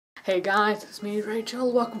Hey guys, it's me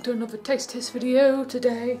Rachel, welcome to another taste test video.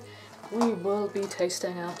 Today we will be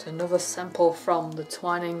tasting out another sample from the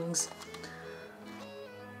Twinings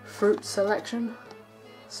fruit selection.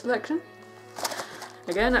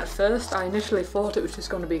 Again, at first I initially thought it was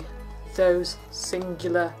just going to be those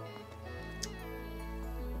singular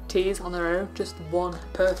teas on their own, just one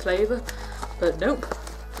per flavour, but nope,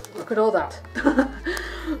 look at all that.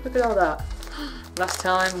 Look at all that. Last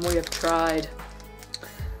time we have tried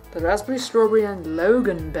the raspberry, strawberry and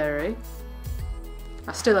loganberry.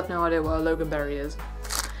 I still have no idea what a loganberry is.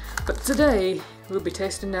 But today we'll be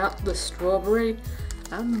tasting out the strawberry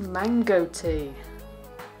and mango tea.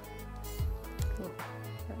 Oh,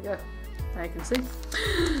 there we go. There you can see.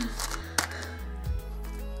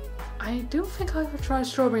 I don't think I've ever tried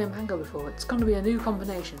strawberry and mango before. It's going to be a new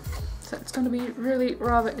combination. So it's going to be really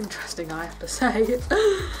rather interesting, I have to say.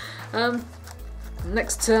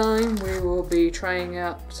 Next time we will be trying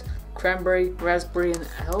out cranberry, raspberry and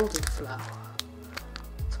elderflower.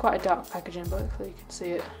 It's quite a dark packaging, but hopefully you can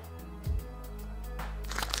see it.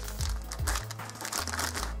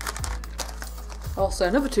 Also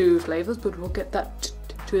another two flavours, but we'll get that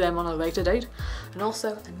to them on a later date. And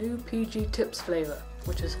also a new PG Tips flavour,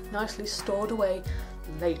 which is nicely stored away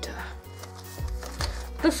later.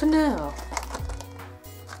 But for now,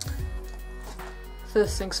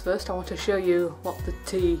 first things first, I want to show you what the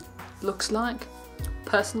tea looks like.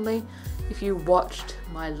 Personally, if you watched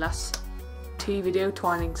my last tea video,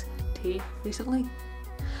 Twinings tea, recently,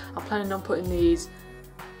 I'm planning on putting these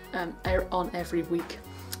on every week.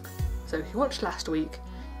 So if you watched last week,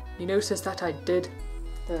 you noticed that I did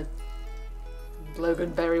the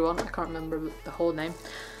loganberry one, I can't remember the whole name,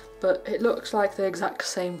 but it looks like the exact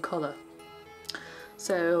same colour.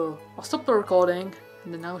 So I'll stop the recording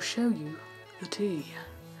and then I'll show you the tea.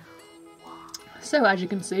 So as you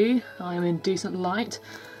can see, I'm in decent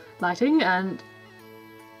lighting, and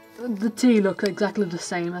the tea looks exactly the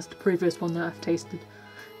same as the previous one that I've tasted.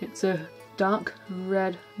 It's a dark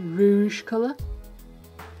red rouge colour.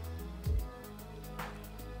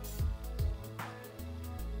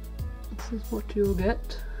 This is what you'll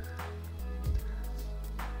get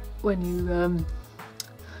when you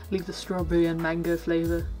leave the strawberry and mango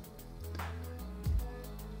flavour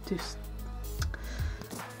to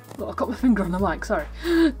I got my finger on the mic, sorry.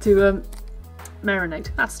 To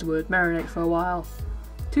marinate, that's the word, marinate for a while.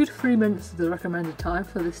 2 to 3 minutes is the recommended time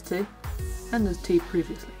for this tea, and the tea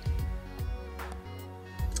previously.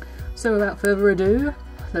 So without further ado,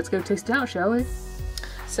 let's go taste it out, shall we?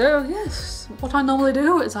 So yes, what I normally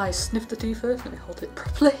do is I sniff the tea first. Let me hold it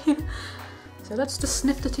properly. So let's just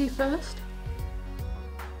sniff the tea first.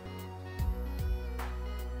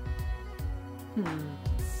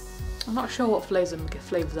 I'm not sure what flavours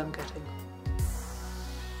I'm getting.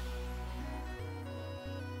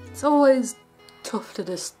 It's always tough to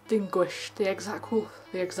distinguish the exact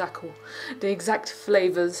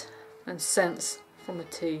flavours and scents from a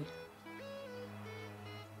tea.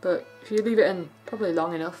 But if you leave it in probably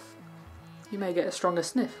long enough, you may get a stronger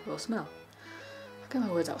sniff or smell. I'll get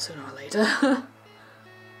my words out sooner or later.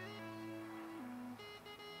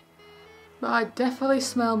 But I definitely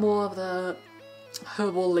smell more of the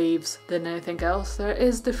herbal leaves than anything else. There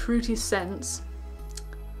is the fruity scents,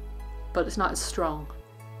 but it's not as strong.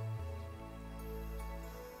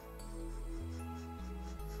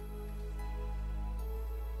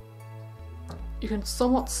 You can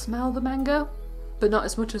somewhat smell the mango, but not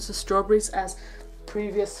as much as the strawberries as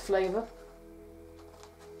previous flavour.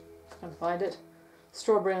 If I can find it.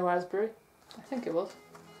 Strawberry and raspberry, I think it was.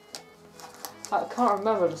 I can't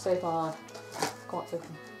remember to save my life. Can't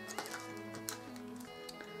open.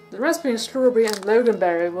 The raspberry and strawberry and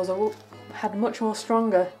loganberry had much more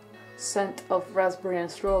stronger scent of raspberry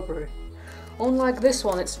and strawberry. Unlike this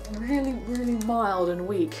one, it's really mild and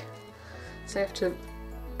weak. So you have to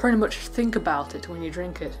pretty much think about it when you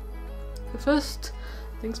drink it. But first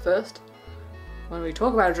things first, when we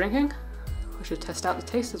talk about drinking, we should test out the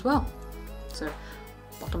taste as well. So,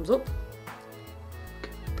 bottoms up.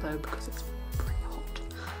 Blow because it's pretty hot.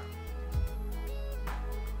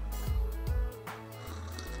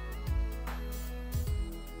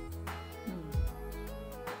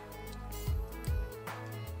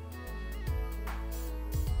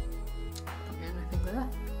 Anything there?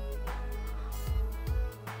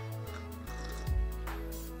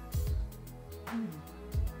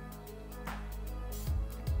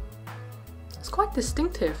 It's quite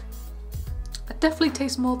distinctive. I definitely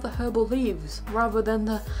taste more of the herbal leaves rather than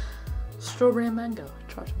the strawberry and mango.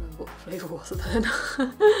 I tried to remember what the flavour was then.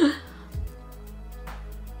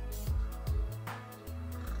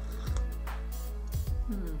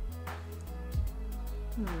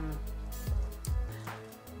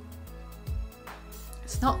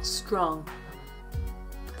 It's not strong.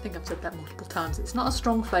 I think I've said that multiple times. It's not a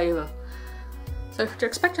strong flavour. So if you're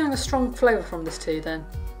expecting a strong flavour from this tea, then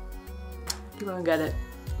you won't get it.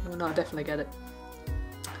 You will not definitely get it.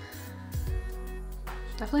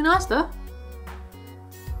 Definitely nice though.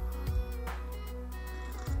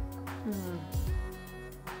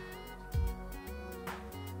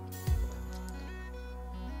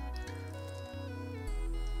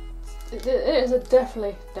 It is a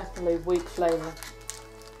definitely weak flavour.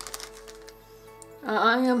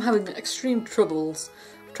 I am having extreme troubles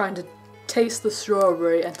trying to taste the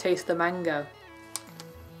strawberry and taste the mango.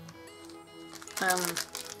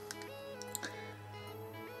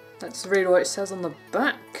 Let's read what it says on the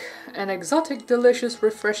back. An exotic, delicious,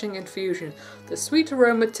 refreshing infusion. The sweet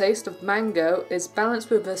aroma taste of mango is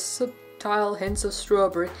balanced with a subtle hints of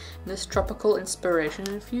strawberry in this tropical inspiration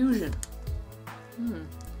infusion.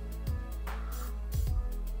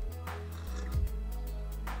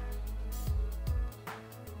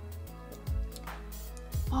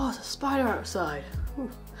 Oh, there's a spider outside.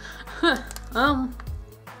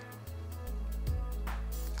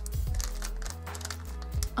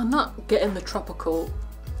 I'm not getting the tropical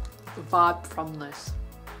vibe from this.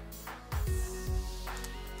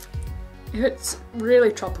 If it's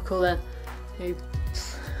really tropical, then you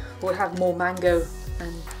would have more mango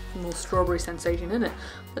and more strawberry sensation in it.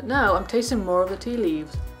 But now I'm tasting more of the tea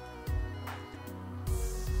leaves.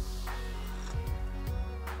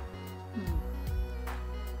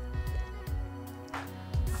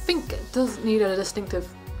 I think it does need a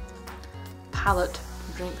distinctive palate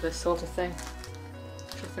to drink this sort of thing.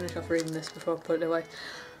 I should finish off reading this before I put it away.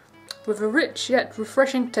 With a rich yet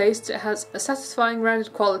refreshing taste, it has a satisfying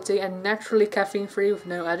rounded quality and naturally caffeine free with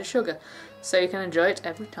no added sugar, so you can enjoy it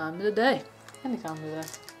every time of the day. Any time of the day.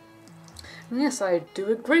 And yes, I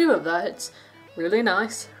do agree with that. It's really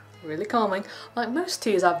nice, really calming, like most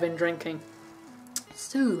teas I've been drinking. It's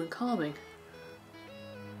soothing and calming.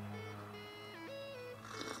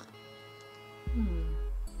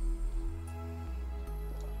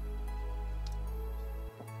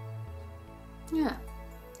 Yeah.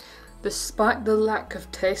 Despite the lack of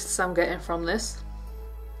tastes I'm getting from this,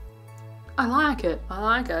 I like it,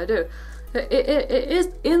 I do. It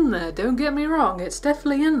is in there, don't get me wrong, it's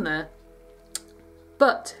definitely in there.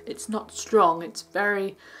 But it's not strong, it's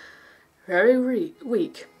very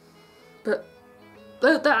weak. But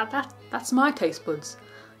that's my taste buds.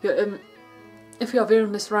 If you're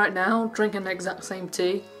viewing this right now, drinking the exact same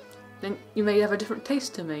tea, then you may have a different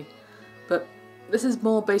taste to me. But this is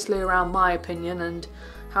more basically around my opinion and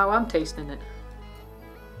how I'm tasting it.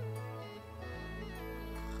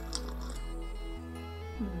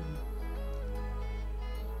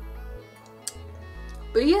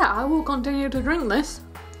 But yeah, I will continue to drink this.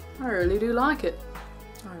 I really do like it.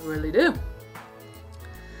 I really do.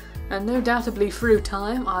 And no doubtably through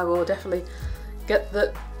time I will definitely get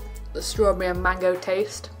the strawberry and mango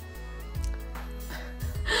taste.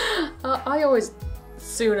 I always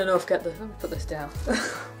soon enough get the... Let me put this down.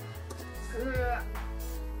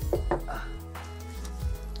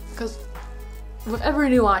 Because with every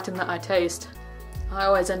new item that I taste, I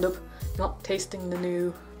always end up not tasting the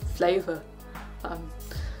new flavour that I'm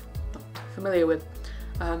not familiar with.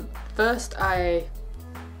 First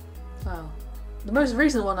the most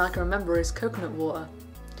recent one I can remember is coconut water.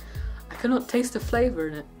 I could not taste the flavour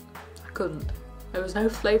in it. I couldn't. There was no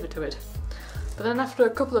flavour to it. But then after a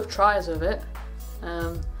couple of tries of it,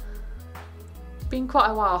 it's been quite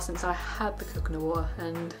a while since I had the coconut water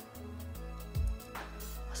and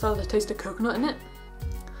I started to taste the coconut in it.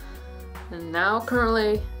 And now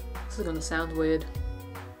currently, this is going to sound weird,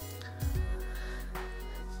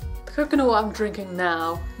 the coconut water I'm drinking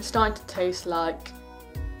now is starting to taste like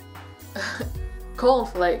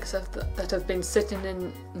cornflakes that have been sitting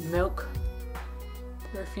in milk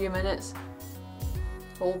for a few minutes,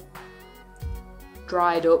 all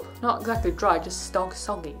dried up. Not exactly dry, just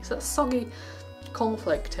soggy. So that soggy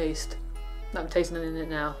cornflake taste that I'm tasting in it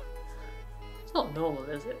now. It's not normal,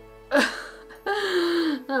 is it?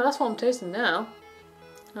 No, that's what I'm tasting now.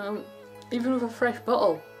 Even with a fresh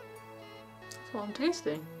bottle. That's what I'm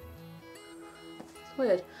tasting. It's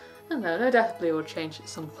weird. I don't know, no definitely will change at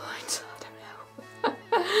some point. I don't know.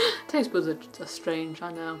 Taste buds are strange,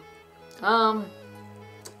 I know.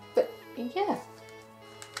 But yeah.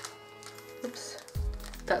 Oops.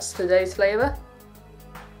 That's today's flavour.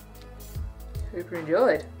 Hope you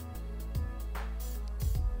enjoyed.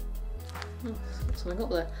 Oh, something up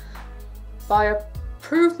there. By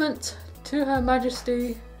improvement to Her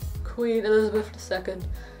Majesty Queen Elizabeth II,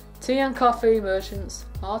 Tea and Coffee Merchants,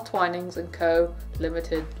 R. Twinings and Co.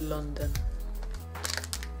 Limited, London.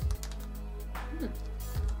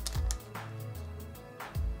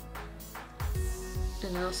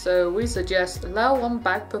 And also, we suggest allow 1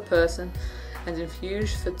 bag per person and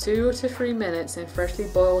infuse for 2 to 3 minutes in freshly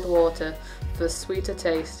boiled water for a sweeter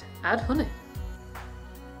taste. Add honey.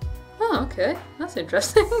 Oh, okay, that's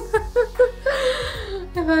interesting.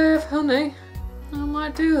 If I have honey, I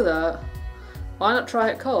might do that. Why not try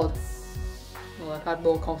it cold? Well, I've had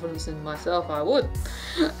more confidence in myself, I would.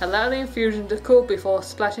 Allow the infusion to cool before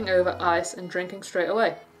splashing over ice and drinking straight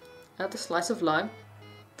away. Add a slice of lime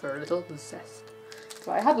for a little zest. If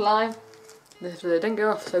I had lime, if they didn't go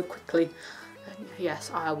off so quickly, then yes,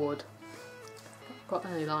 I would. I've got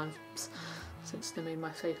any limes since they made my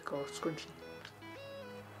face go scrunchy.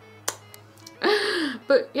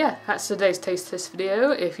 But yeah, that's today's taste test video.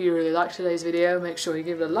 If you really liked today's video, make sure you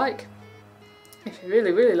give it a like. If you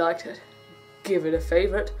really liked it, give it a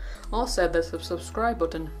favourite. Also, there's a subscribe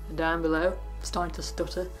button down below. I'm starting to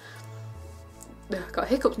stutter. I've got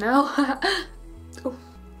hiccups now. Oh.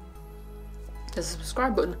 There's a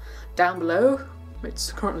subscribe button down below.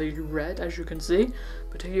 It's currently red, as you can see,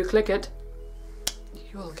 but if you click it,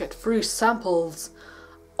 you'll get free samples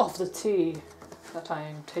of the tea that I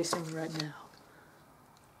am tasting right now.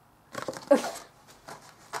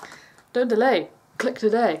 Don't delay, click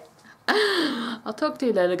today. I'll talk to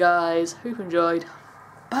you later, guys. Hope you enjoyed.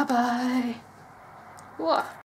 Bye bye. What?